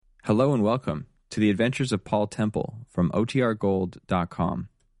Hello and welcome to the Adventures of Paul Temple from OTRGold.com.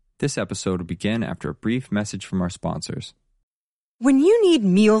 This episode will begin after a brief message from our sponsors. When you need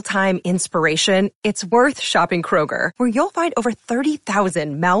mealtime inspiration, it's worth shopping Kroger, where you'll find over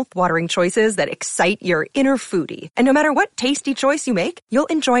 30,000 mouth-watering choices that excite your inner foodie. And no matter what tasty choice you make, you'll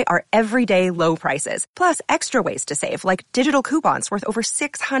enjoy our everyday low prices, plus extra ways to save, like digital coupons worth over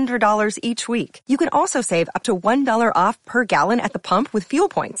 $600 each week. You can also save up to $1 off per gallon at the pump with fuel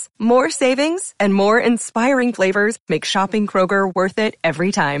points. More savings and more inspiring flavors make shopping Kroger worth it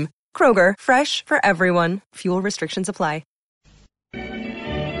every time. Kroger, fresh for everyone. Fuel restrictions apply.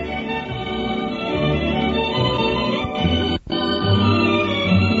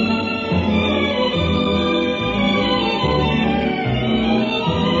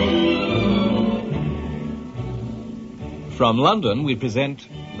 From London, we present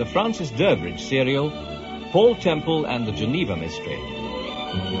the Francis Durbridge serial, Paul Temple and the Geneva Mystery.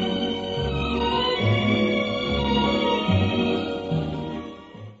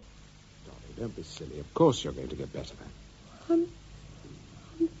 Don't be silly. Of course you're going to get better. I'm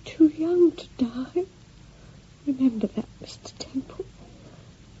too young to die. Remember that, Mr. Temple.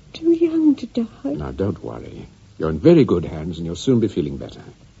 Too young to die. Now, don't worry. You're in very good hands and you'll soon be feeling better.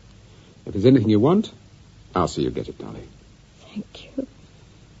 If there's anything you want, I'll see you get it, Dolly. Thank you.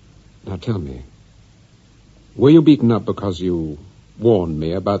 Now, tell me, were you beaten up because you warned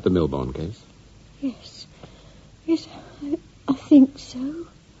me about the Milbourn case? Yes. Yes, I think so.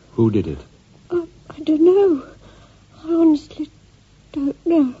 Who did it? I don't know. I honestly don't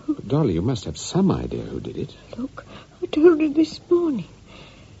know. But, Dolly, you must have some idea who did it. Look, I told you this morning.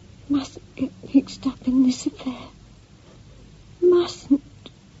 Mustn't get mixed up in this affair. Mustn't.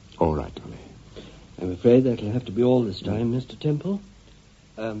 All right, Dolly. I'm afraid that'll have to be all this time, Mr. Temple.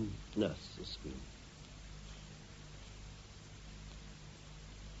 Nurse, excuse me.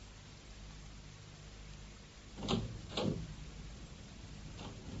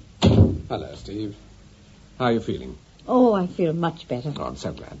 Hello, Steve. How are you feeling? Oh, I feel much better. Oh, I'm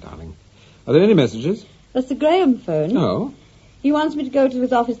so glad, darling. Are there any messages? That's the Graham phone. Oh. He wants me to go to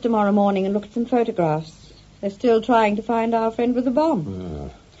his office tomorrow morning and look at some photographs. They're still trying to find our friend with the bomb.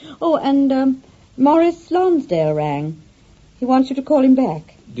 Oh, and Morris Lonsdale rang. He wants you to call him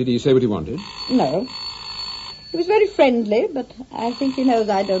back. Did he say what he wanted? No. He was very friendly, but I think he knows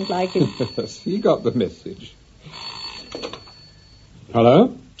I don't like him. Yes, he got the message.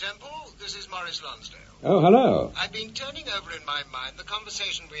 Hello? Temple, this is Morris Lonsdale. Oh, hello. I've been turning over in my mind the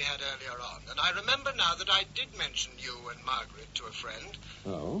conversation we had earlier on, and I remember now that I did mention you and Margaret to a friend.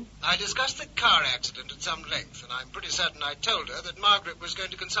 Oh? I discussed the car accident at some length, and I'm pretty certain I told her that Margaret was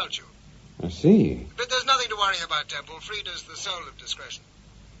going to consult you. I see. But there's nothing to worry about, Temple. Frida's the soul of discretion.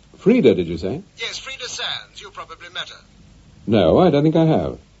 Frida, did you say? Yes, Frida Sands. You probably met her. No, I don't think I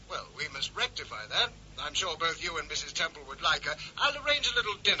have. Well, we must rectify that. I'm sure both you and Mrs. Temple would like her. I'll arrange a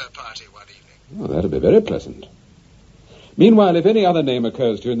little dinner party one evening. Oh, that'll be very pleasant. Meanwhile, if any other name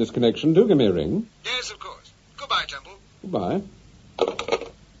occurs to you in this connection, do give me a ring. Yes, of course. Goodbye, Temple. Goodbye.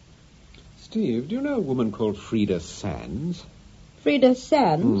 Steve, do you know a woman called Frida Sands? Frida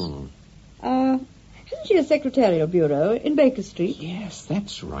Sands? Isn't she a secretarial bureau in Baker Street? Yes,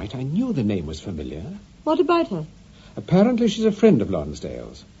 that's right. I knew the name was familiar. What about her? Apparently she's a friend of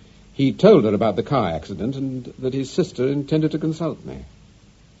Lonsdale's. He told her about the car accident and that his sister intended to consult me.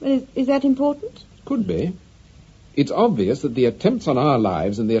 Is that important? Could be. It's obvious that the attempts on our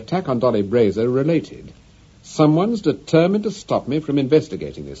lives and the attack on Dolly Brazer are related. Someone's determined to stop me from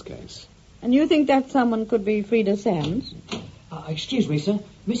investigating this case. And you think that someone could be Frida Sands? Excuse me, sir.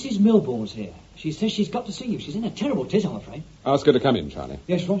 Mrs. Milbourn's here. She says she's got to see you. She's in a terrible tiz, I'm afraid. Ask her to come in, Charlie.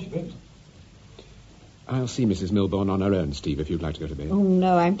 Yes, right, she brings. I'll see Mrs. Milbourn on her own, Steve, if you'd like to go to bed. Oh,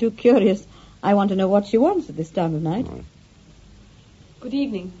 no, I'm too curious. I want to know what she wants at this time of night. Right. Good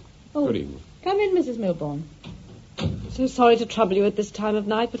evening. Oh, good evening. Come in, Mrs. Milbourn. So sorry to trouble you at this time of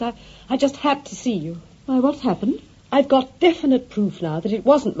night, but I just had to see you. Why, what's happened? I've got definite proof now that it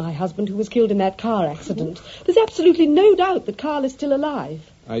wasn't my husband who was killed in that car accident. There's absolutely no doubt that Carl is still alive.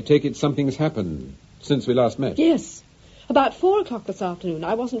 I take it something's happened since we last met. Yes. About 4 o'clock this afternoon,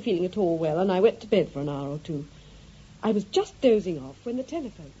 I wasn't feeling at all well, and I went to bed for an hour or two. I was just dozing off when the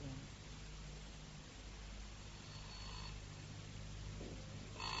telephone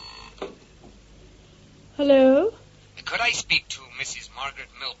rang. Hello? Could I speak to Mrs. Margaret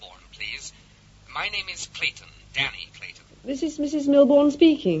Milbourn, please? My name is Clayton, Danny Clayton. This is Mrs. Milbourn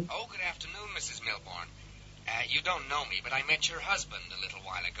speaking. Oh, good afternoon, Mrs. Milbourn. You don't know me, but I met your husband a little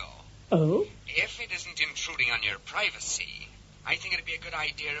while ago. Oh? If it isn't intruding on your privacy, I think it'd be a good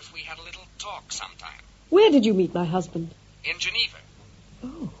idea if we had a little talk sometime. Where did you meet my husband? In Geneva.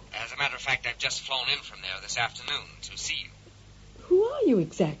 Oh. As of fact, I've just flown in from there this afternoon to see you. Who are you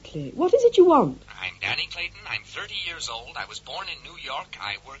exactly? What is it you want? I'm Danny Clayton. I'm 30 years old. I was born in New York.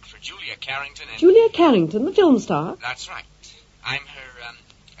 I work for Julia Carrington and... Julia Carrington, the film star? That's right. I'm her,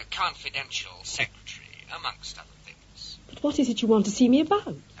 confidential secretary, amongst other things. But what is it you want to see me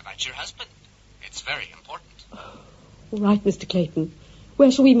about? About your husband. It's very important. All right, Mr. Clayton. Where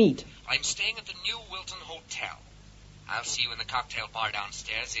shall we meet? I'm staying at the New Wilton Hotel. I'll see you in the cocktail bar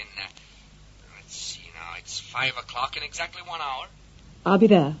downstairs in, let's see now, it's 5 o'clock in exactly 1 hour. I'll be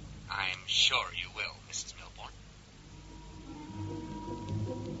there. I'm sure you will, Mrs. Milbourn.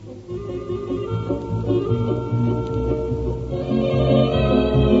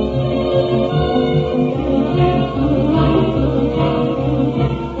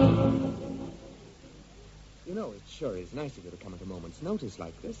 You know, it sure is nice of you to come at a moment's notice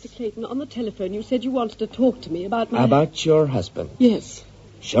like this. Mr. Clayton, on the telephone you said you wanted to talk to me about my... About your husband? Yes.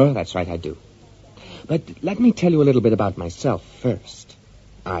 Sure, that's right, I do. But let me tell you a little bit about myself first.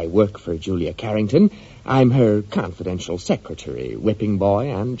 I work for Julia Carrington. I'm her confidential secretary, whipping boy,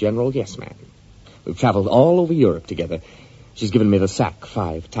 and general yes-man. We've traveled all over Europe together. She's given me the sack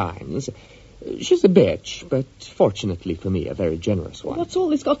 5 times. She's a bitch, but fortunately for me, a very generous one. What's all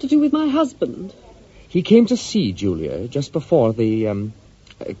this got to do with my husband? He came to see Julia just before the,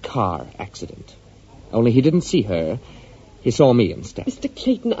 car accident. Only he didn't see her. He saw me instead. Mr.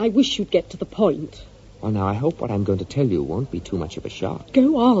 Clayton, I wish you'd get to the point. Well, now, I hope what I'm going to tell you won't be too much of a shock.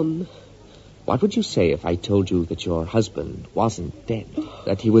 Go on. What would you say if I told you that your husband wasn't dead,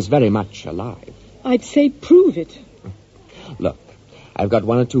 that he was very much alive? I'd say prove it. Look, I've got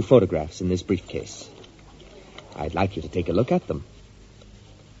 1 or 2 photographs in this briefcase. I'd like you to take a look at them.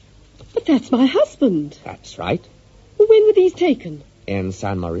 But that's my husband. That's right. Well, when were these taken? In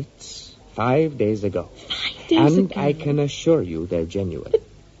San Moritz, 5 days ago. 5 days ago? And I can assure you they're genuine. But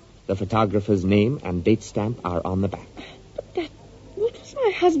the photographer's name and date stamp are on the back. But what was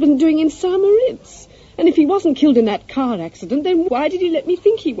my husband doing in San Moritz? And if he wasn't killed in that car accident, then why did he let me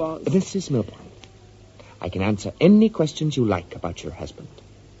think he was? Mrs. Milbourn, I can answer any questions you like about your husband.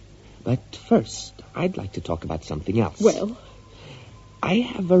 But first, I'd like to talk about something else. Well? I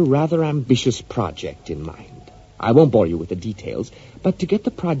have a rather ambitious project in mind. I won't bore you with the details, but to get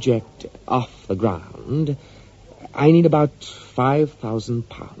the project off the ground, I need about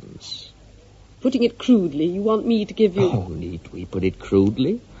 £5,000. Putting it crudely, you want me to give you... Oh, need we put it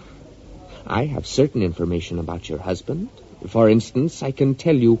crudely? I have certain information about your husband. For instance, I can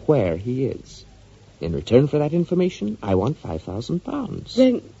tell you where he is. In return for that information, I want £5,000.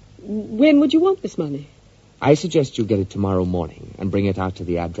 Then, when would you want this money? I suggest you get it tomorrow morning and bring it out to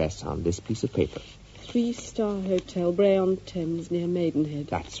the address on this piece of paper. 3-star Hotel, Bray-on-Thames, near Maidenhead.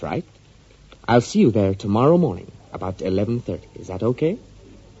 That's right. I'll see you there tomorrow morning, about 11:30. Is that okay?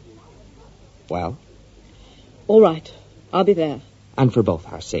 Well? All right. I'll be there. And for both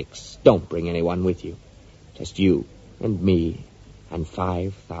our sakes, don't bring anyone with you. Just you and me and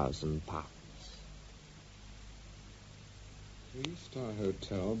 £5,000. 3-star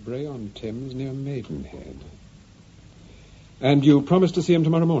Hotel, Bray-on-Thames, near Maidenhead. And you promised to see him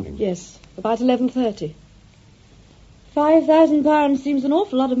tomorrow morning? Yes, about 11:30. £5,000 seems an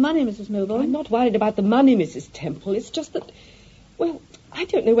awful lot of money, Mrs. Milbourn. I'm not worried about the money, Mrs. Temple. It's just that, well, I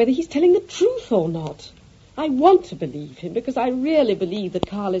don't know whether he's telling the truth or not. I want to believe him because I really believe that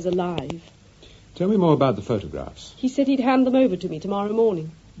Carl is alive. Tell me more about the photographs. He said he'd hand them over to me tomorrow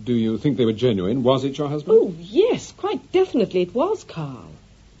morning. Do you think they were genuine? Was it your husband? Oh, yes, quite definitely it was Carl.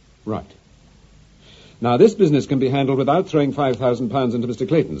 Right. Now, this business can be handled without throwing £5,000 into Mr.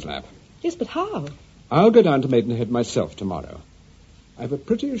 Clayton's lap. Yes, but how? I'll go down to Maidenhead myself tomorrow. I've a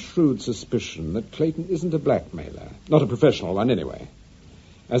pretty shrewd suspicion that Clayton isn't a blackmailer. Not a professional one, anyway.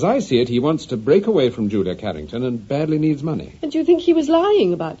 As I see it, he wants to break away from Julia Carrington and badly needs money. And do you think he was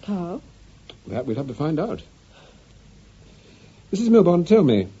lying about Carl? That we'll have to find out. Mrs. Milbourn, tell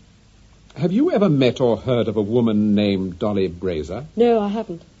me, have you ever met or heard of a woman named Dolly Brazier? No, I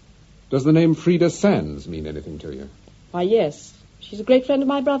haven't. Does the name Frida Sands mean anything to you? Why, yes. She's a great friend of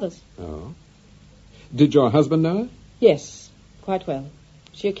my brother's. Oh. Did your husband know her? Yes, quite well.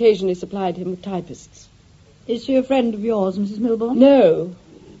 She occasionally supplied him with typists. Is she a friend of yours, Mrs. Milbourn? No,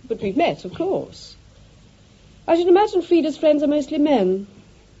 but we've met, of course. I should imagine Frida's friends are mostly men,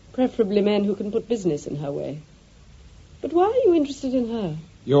 preferably men who can put business in her way. But why are you interested in her?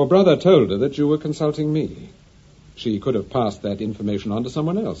 Your brother told her that you were consulting me. She could have passed that information on to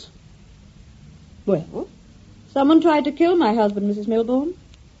someone else. Well? Someone tried to kill my husband, Mrs. Milbourn.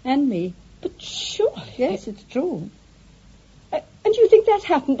 And me. But surely... Yes, it's true. And you think that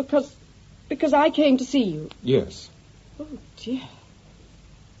happened because I came to see you? Yes. Oh, dear.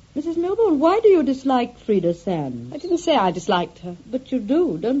 Mrs. Milbourn, why do you dislike Frida Sands? I didn't say I disliked her. But you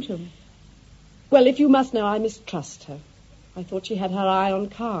do, don't you? Well, if you must know, I mistrust her. I thought she had her eye on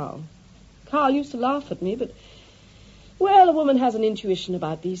Carl. Carl used to laugh at me, but... Well, a woman has an intuition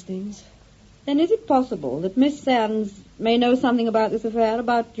about these things. Then is it possible that Miss Sands may know something about this affair,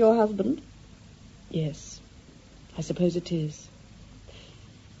 about your husband? Yes, I suppose it is.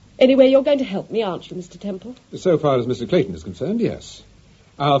 Anyway, you're going to help me, aren't you, Mr. Temple? So far as Mr. Clayton is concerned, yes.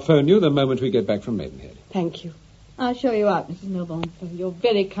 I'll phone you the moment we get back from Maidenhead. Thank you. I'll show you out, Mrs. Milbourn. Oh, you're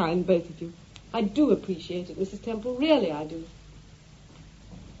very kind, both of you. I do appreciate it, Mrs. Temple. Really, I do.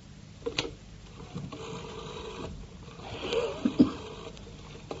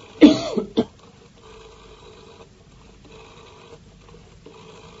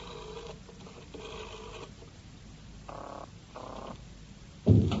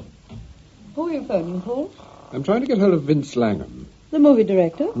 Who are you phoning, Paul? I'm trying to get hold of Vince Langham. The movie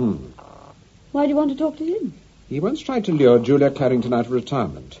director? Why do you want to talk to him? He once tried to lure Julia Carrington out of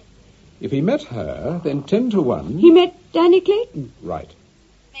retirement. If he met her, then 10 to 1... He met Danny Clayton. Right.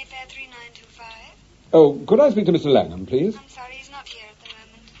 Mayfair 3925. Oh, could I speak to Mr. Langham, please? I'm sorry, he's not here at the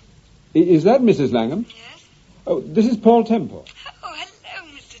moment. Is that Mrs. Langham? Yes? Oh, this is Paul Temple. Oh, hello,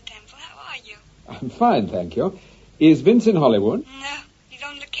 Mr. Temple. How are you? I'm fine, thank you. Is Vince in Hollywood? No, he's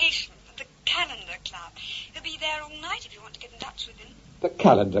on location at the Calendar Club. He'll be there all night if you want to get in touch with him. The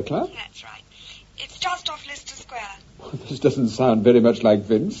Calendar Club? That's right. It's just off Leicester Square. This doesn't sound very much like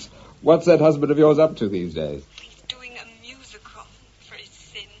Vince. What's that husband of yours up to these days? He's doing a musical for his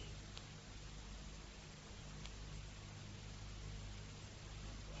sin.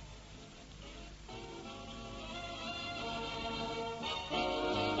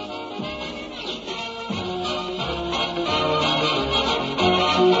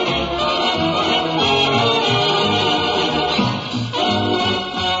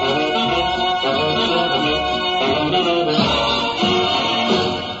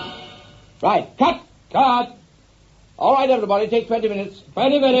 Right, cut! All right, everybody, take 20 minutes.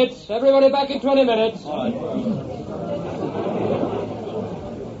 20 minutes. Everybody back in 20 minutes.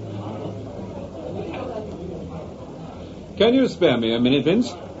 Can you spare me a minute,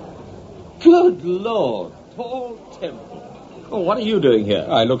 Vince? Good Lord, Paul Temple. Oh, what are you doing here?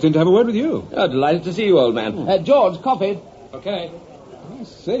 I looked in to have a word with you. Oh, delighted to see you, old man. George, coffee. Okay. I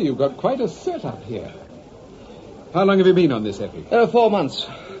say, you've got quite a setup here. How long have you been on this epic? 4 months.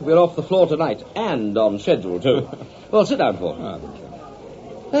 We're off the floor tonight, and on schedule, too. Well, sit down, Paul.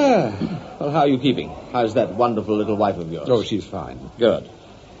 Well, how are you keeping? How's that wonderful little wife of yours? Oh, she's fine. Good.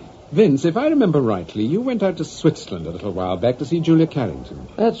 Vince, if I remember rightly, you went out to Switzerland a little while back to see Julia Carrington.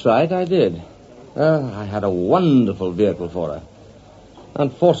 That's right, I did. I had a wonderful vehicle for her.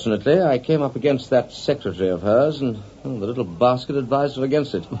 Unfortunately, I came up against that secretary of hers, and the little basket advised her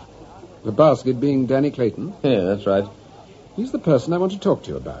against it. The basket being Danny Clayton? Yeah, that's right. He's the person I want to talk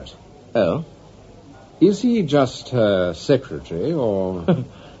to you about. Oh? Is he just her secretary, or...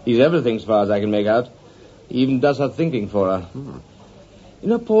 He's everything, as far as I can make out. He even does her thinking for her. You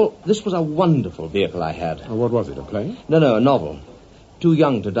know, Paul, this was a wonderful vehicle I had. Oh, what was it, a play? No, a novel. Too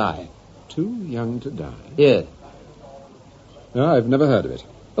Young to Die. Too Young to Die? Yeah. No, I've never heard of it.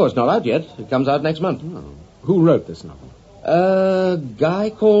 Oh, it's not out yet. It comes out next month. Oh. Who wrote this novel? A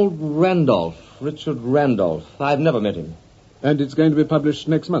guy called Randolph. Richard Randolph. I've never met him. And it's going to be published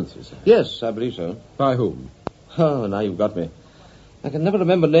next month, you say? Yes, I believe so. By whom? Oh, now you've got me. I can never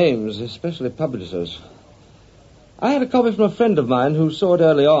remember names, especially publishers. I had a copy from a friend of mine who saw it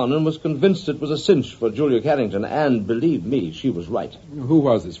early on and was convinced it was a cinch for Julia Carrington, and believe me, she was right. Who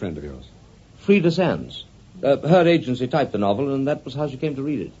was this friend of yours? Frida Sands. Her agency typed the novel, and that was how she came to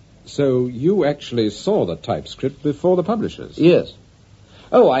read it. So you actually saw the typescript before the publishers? Yes.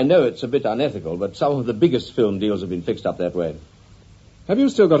 Oh, I know it's a bit unethical, but some of the biggest film deals have been fixed up that way. Have you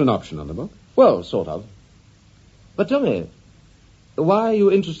still got an option on the book? Well, sort of. But tell me, why are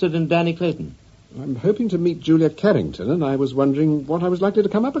you interested in Danny Clayton? I'm hoping to meet Julia Carrington, and I was wondering what I was likely to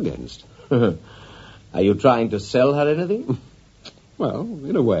come up against. Are you trying to sell her anything? Well,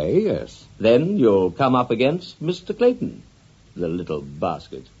 in a way, yes. Then you'll come up against Mr. Clayton, the little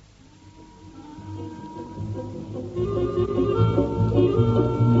basket.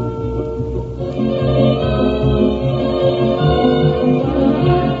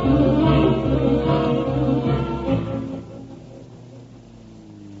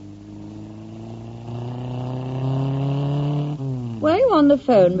 Were you on the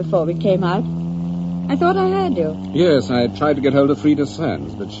phone before we came out? I thought I heard you. Yes, I tried to get hold of Frida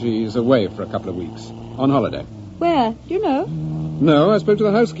Sands, but she's away for a couple of weeks. On holiday. Where? Do you know? No, I spoke to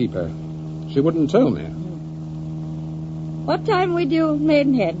the housekeeper. She wouldn't tell me. What time we due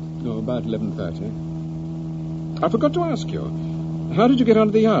Maidenhead? Oh, about 11:30. I forgot to ask you. How did you get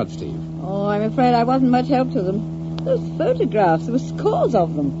onto the yard, Steve? Oh, I'm afraid I wasn't much help to them. Those photographs, there were scores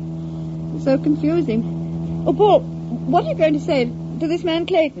of them. It's so confusing. Oh, Paul, what are you going to say to this man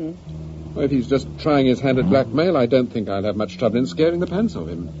Clayton? Well, if he's just trying his hand at blackmail, I don't think I'll have much trouble in scaring the pants off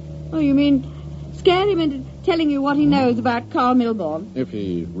him. Oh, you mean scare him into telling you what he knows about Carl Milbourn? If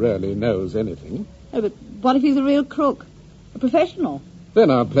he really knows anything. Oh, but what if he's a real crook? A professional?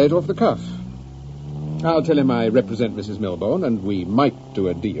 Then I'll play it off the cuff. I'll tell him I represent Mrs. Milbourn, and we might do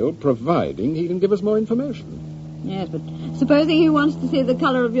a deal, providing he can give us more information. Yes, but supposing he wants to see the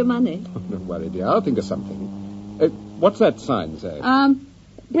colour of your money? Oh, don't worry, dear. I'll think of something. What's that sign say?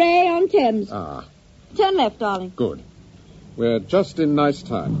 Bray on Thames. Ah. Turn left, darling. Good. We're just in nice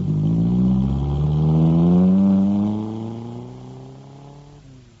time.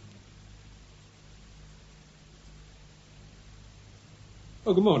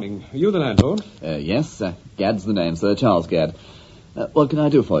 Oh, good morning. Are you the landlord? Yes, Gadd's the name, Sir Charles Gadd. What can I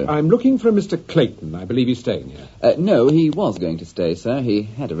do for you? I'm looking for a Mr. Clayton. I believe he's staying here. No, he was going to stay, sir. He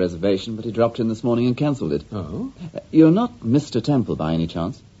had a reservation, but he dropped in this morning and cancelled it. Oh? You're not Mr. Temple by any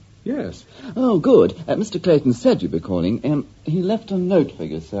chance? Yes. Oh, good. Mr. Clayton said you'd be calling. He left a note for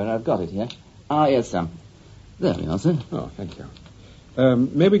you, sir. I've got it here. Ah, yes, sir. There we are, sir. Oh, thank you.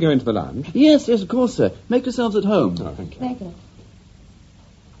 May we go into the lounge? Yes, of course, sir. Make yourselves at home. Oh, thank you. Thank you.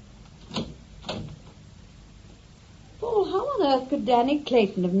 Paul, how on earth could Danny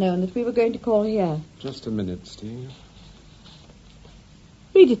Clayton have known that we were going to call here? Just a minute, Steve.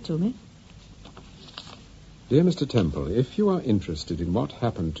 Read it to me. Dear Mr. Temple, if you are interested in what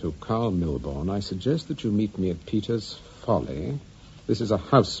happened to Carl Milbourn, I suggest that you meet me at Peter's Folly. This is a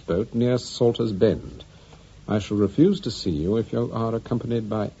houseboat near Salter's Bend. I shall refuse to see you if you are accompanied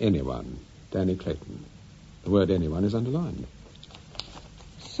by anyone. Danny Clayton. The word anyone is underlined.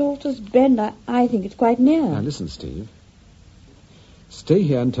 Salter's Bend, I think it's quite near. Now listen, Steve. Stay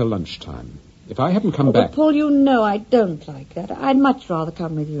here until lunchtime. If I haven't come back... But Paul, you know I don't like that. I'd much rather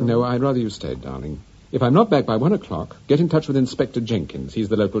come with you. No, I'd rather you stayed, darling. If I'm not back by 1 o'clock, get in touch with Inspector Jenkins. He's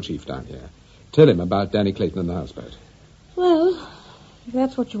the local chief down here. Tell him about Danny Clayton and the houseboat. Well, if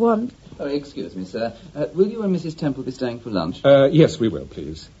that's what you want. Oh, excuse me, sir. Will you and Mrs. Temple be staying for lunch? Yes, we will,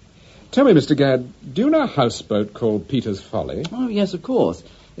 please. Tell me, Mr. Gadd, do you know a houseboat called Peter's Folly? Oh, yes, of course.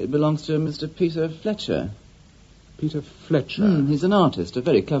 It belongs to Mr. Peter Fletcher. Peter Fletcher? He's an artist, a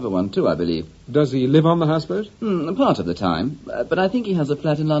very clever one, too, I believe. Does he live on the houseboat? Part of the time. But I think he has a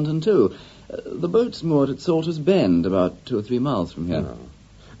flat in London, too. The boat's moored at Salter's Bend, about 2 or 3 miles from here.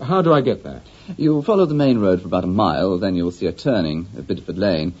 Oh. How do I get there? You follow the main road for about a mile, then you'll see a turning at Bideford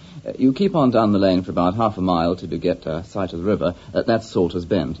Lane. You keep on down the lane for about half a mile till you get sight of the river. That's Salter's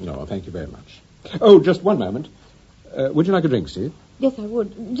Bend. No, thank you very much. Oh, just one moment. Would you like a drink, Steve? Yes, I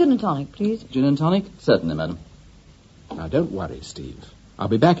would. Gin and tonic, please. Gin and tonic? Certainly, madam. Now, don't worry, Steve. I'll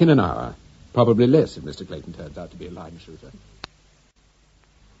be back in an hour. Probably less if Mr. Clayton turns out to be a line shooter.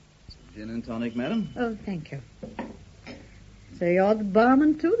 Gin and tonic, madam. Oh, thank you. So you're the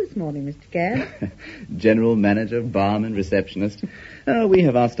barman, too, this morning, Mr. Gadd? General manager, barman, receptionist. We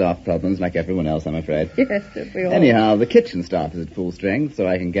have our staff problems like everyone else, I'm afraid. Yes, we all. Anyhow, the kitchen staff is at full strength, so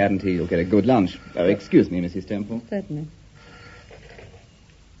I can guarantee you'll get a good lunch. Oh, excuse me, Mrs. Temple. Certainly.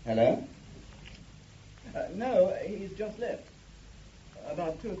 Hello? No, he's just left.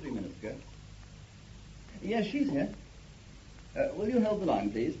 About 2 or 3 minutes ago. Yes, she's here. Will you hold the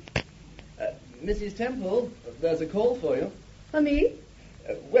line, please? Mrs. Temple, there's a call for you. For me?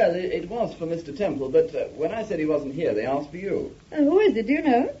 Well, it was for Mr. Temple, but when I said he wasn't here, they asked for you. Who is it? Do you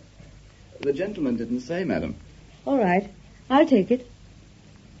know? The gentleman didn't say, madam. All right. I'll take it.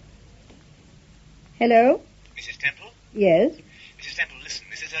 Hello? Mrs. Temple? Yes? Mrs. Temple, listen,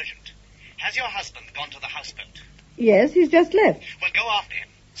 this is urgent. Has your husband gone to the houseboat? Yes, he's just left. Well, go after him.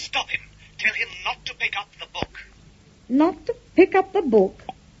 Stop him. Tell him not to pick up the book. Not to pick up the book?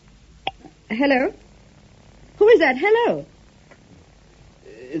 Hello? Who is that? Hello?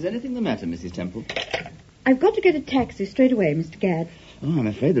 Is anything the matter, Mrs. Temple? I've got to get a taxi straight away, Mr. Gadd. Oh, I'm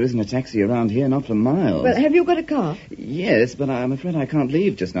afraid there isn't a taxi around here, not for miles. Well, have you got a car? Yes, but I'm afraid I can't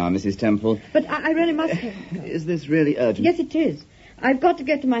leave just now, Mrs. Temple. But I really must... Is this really urgent? Yes, it is. I've got to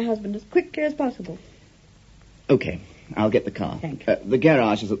get to my husband as quickly as possible. Okay, I'll get the car. Thank you. The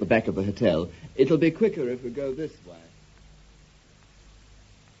garage is at the back of the hotel. It'll be quicker if we go this way.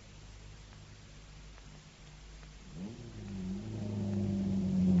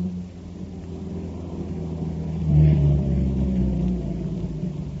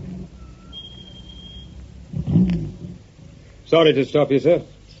 Sorry to stop you, sir.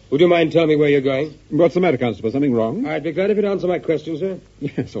 Would you mind telling me where you're going? What's the matter, Constable? Something wrong? I'd be glad if you'd answer my question, sir.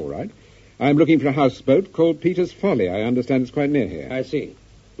 Yes, all right. I'm looking for a houseboat called Peter's Folly. I understand it's quite near here. I see.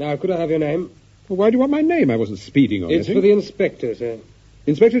 Now, could I have your name? Well, why do you want my name? I wasn't speeding or It's anything. for the inspector, sir.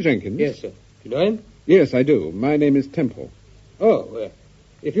 Inspector Jenkins? Yes, sir. You know him? Yes, I do. My name is Temple. Oh,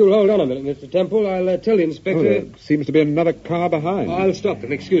 if you'll hold on a minute, Mr. Temple, I'll tell the inspector... Oh, there seems to be another car behind. I'll stop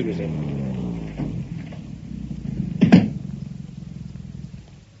them. Excuse me, sir.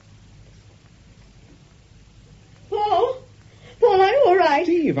 Paul, are you all right?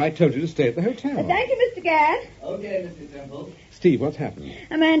 Steve, I told you to stay at the hotel. Thank you, Mr. Gadd. Okay, Mr. Temple. Steve, what's happened?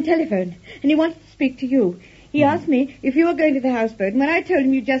 A man telephoned, and he wants to speak to you. He asked me if you were going to the houseboat, and when I told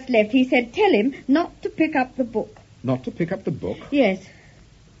him you just left, he said, tell him not to pick up the book. Not to pick up the book? Yes.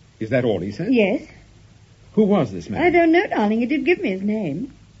 Is that all he said? Yes. Who was this man? I don't know, darling. He did give me his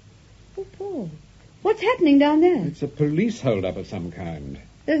name. Oh, Paul, what's happening down there? It's a police hold-up of some kind.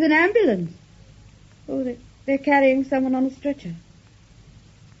 There's an ambulance. Oh, they're carrying someone on a stretcher.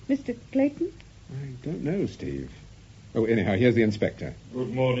 Mr. Clayton? I don't know, Steve. Oh, anyhow, here's the inspector.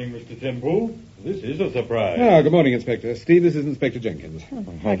 Good morning, Mr. Temple. This is a surprise. Ah, good morning, Inspector. Steve, this is Inspector Jenkins.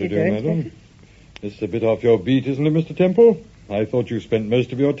 How do you do, madam? It's a bit off your beat, isn't it, Mr. Temple? I thought you spent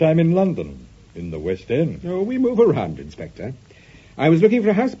most of your time in London, in the West End. Oh, we move around, Inspector. I was looking for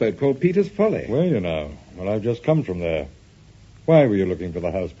a houseboat called Peter's Folly. Were you now? Well, I've just come from there. Why were you looking for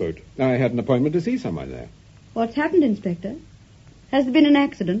the houseboat? I had an appointment to see someone there. What's happened, Inspector? Has there been an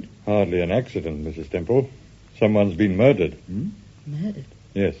accident? Hardly an accident, Mrs. Temple. Someone's been murdered. Murdered?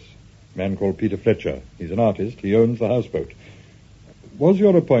 Yes. A man called Peter Fletcher. He's an artist. He owns the houseboat. Was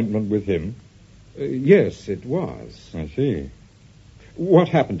your appointment with him? Yes, it was. I see. What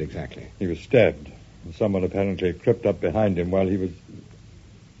happened exactly? He was stabbed. And someone apparently crept up behind him while he was...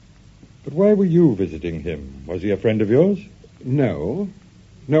 But why were you visiting him? Was he a friend of yours? No.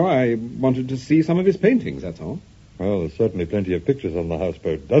 No, I wanted to see some of his paintings, that's all. Well, there's certainly plenty of pictures on the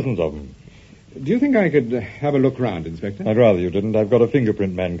houseboat. Dozens of them. Do you think I could have a look round, Inspector? I'd rather you didn't. I've got a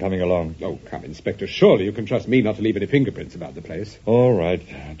fingerprint man coming along. Oh, come, Inspector. Surely you can trust me not to leave any fingerprints about the place. All right.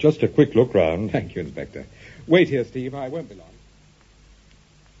 Just a quick look round. Thank you, Inspector. Wait here, Steve. I won't be long.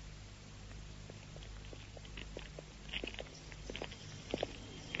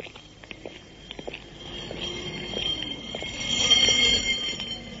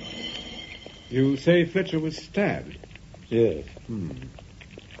 You say Fletcher was stabbed? Yes.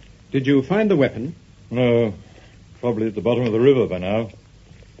 Did you find the weapon? No. Probably at the bottom of the river by now.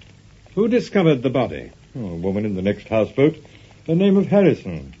 Who discovered the body? Oh, a woman in the next houseboat. The name of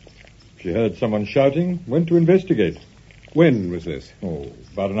Harrison. She heard someone shouting, went to investigate. When was this? Oh,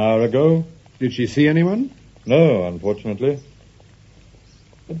 about an hour ago. Did she see anyone? No, unfortunately.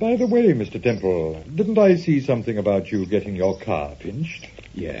 By the way, Mr. Temple, didn't I see something about you getting your car pinched?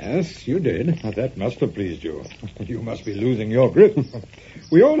 Yes, you did. Now, that must have pleased you. You must be losing your grip.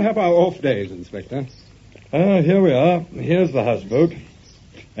 We all have our off days, Inspector. Here we are. Here's the houseboat.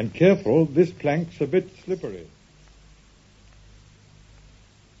 And careful, this plank's a bit slippery.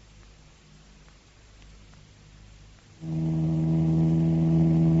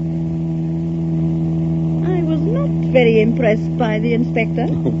 I was not very impressed by the inspector.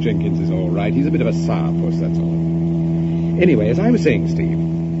 Oh, Jenkins is all right. He's a bit of a sourpuss, that's all. Anyway, as I was saying,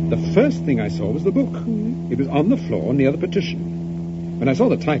 Steve, the first thing I saw was the book. It was on the floor near the partition. When I saw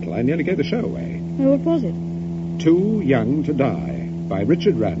the title, I nearly gave the show away. Oh, what was it? Too Young to Die, by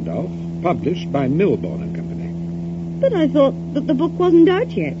Richard Randolph, published by Milbourn and Company. But I thought that the book wasn't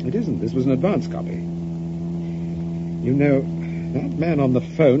out yet. It isn't. This was an advance copy. You know, that man on the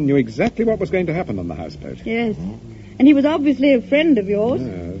phone knew exactly what was going to happen on the houseboat. Yes. And he was obviously a friend of yours.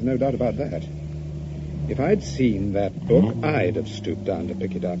 There's no doubt about that. If I'd seen that book, I'd have stooped down to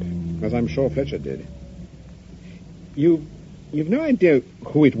pick it up, as I'm sure Fletcher did. You've no idea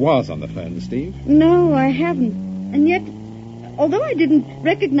who it was on the phone, Steve? No, I haven't. And yet, although I didn't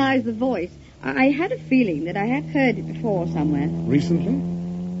recognize the voice, I had a feeling that I had heard it before somewhere. Recently?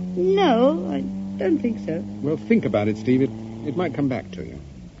 No, I don't think so. Well, think about it, Steve. It might come back to you.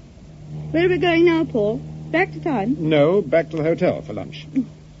 Where are we going now, Paul? Back to town? No, back to the hotel for lunch.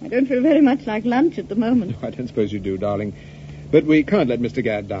 I don't feel very much like lunch at the moment. I don't suppose you do, darling. But we can't let Mr.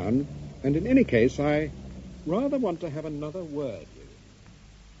 Gadd down. And in any case, I rather want to have another word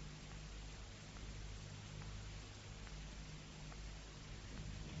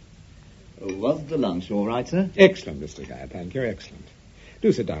with you. Was the lunch all right, sir? Excellent, Mr. Gadd. Thank you. Excellent.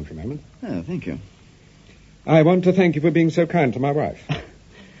 Do sit down for a moment. Oh, thank you. I want to thank you for being so kind to my wife.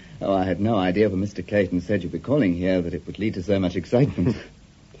 Oh, I had no idea when Mr. Clayton said you'd be calling here that it would lead to so much excitement.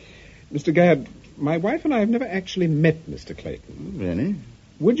 Mr. Gadd, my wife and I have never actually met Mr. Clayton. Really?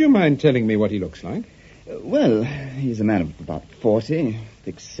 Would you mind telling me what he looks like? Well, he's a man of about 40,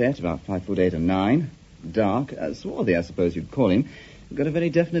 thick-set, about 5'8" or 9, dark, swarthy, I suppose you'd call him. Got a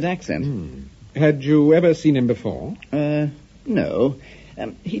very definite accent. Had you ever seen him before? No.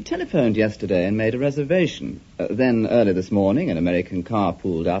 He telephoned yesterday and made a reservation. Then, early this morning, an American car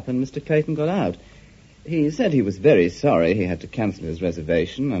pulled up and Mr. Clayton got out. He said he was very sorry he had to cancel his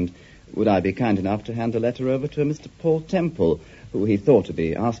reservation, and would I be kind enough to hand a letter over to Mr. Paul Temple, who he thought to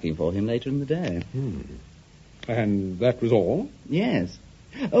be asking for him later in the day. And that was all? Yes.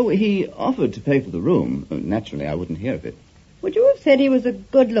 Oh, he offered to pay for the room. Naturally, I wouldn't hear of it. Would you have said he was a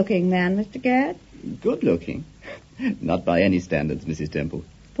good-looking man, Mr. Gadd? Good-looking? Not by any standards, Mrs. Temple.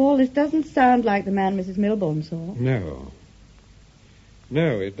 Paul, this doesn't sound like the man Mrs. Milbourn saw. No.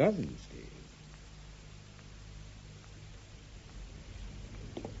 No, it doesn't, Steve.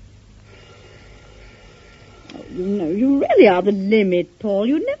 No, you really are the limit, Paul.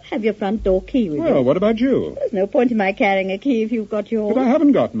 You never have your front door key with you. Well, what about you? There's no point in my carrying a key if you've got yours. But I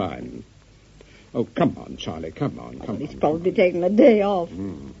haven't got mine. Oh, come on, Charlie, come on. He's probably taken a day off.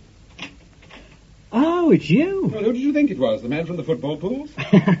 Oh, it's you. Well, who did you think it was? The man from the football pools?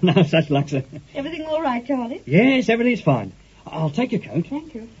 No, such luck, sir. Everything all right, Charlie? Yes, everything's fine. I'll take your coat.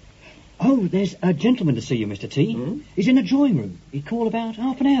 Thank you. Oh, there's a gentleman to see you, Mr. T. He's in the drawing room. He called about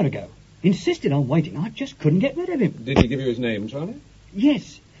half an hour ago. Insisted on waiting. I just couldn't get rid of him. Did he give you his name, Charlie?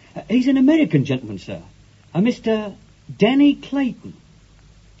 Yes. He's an American gentleman, sir. A Mr. Danny Clayton.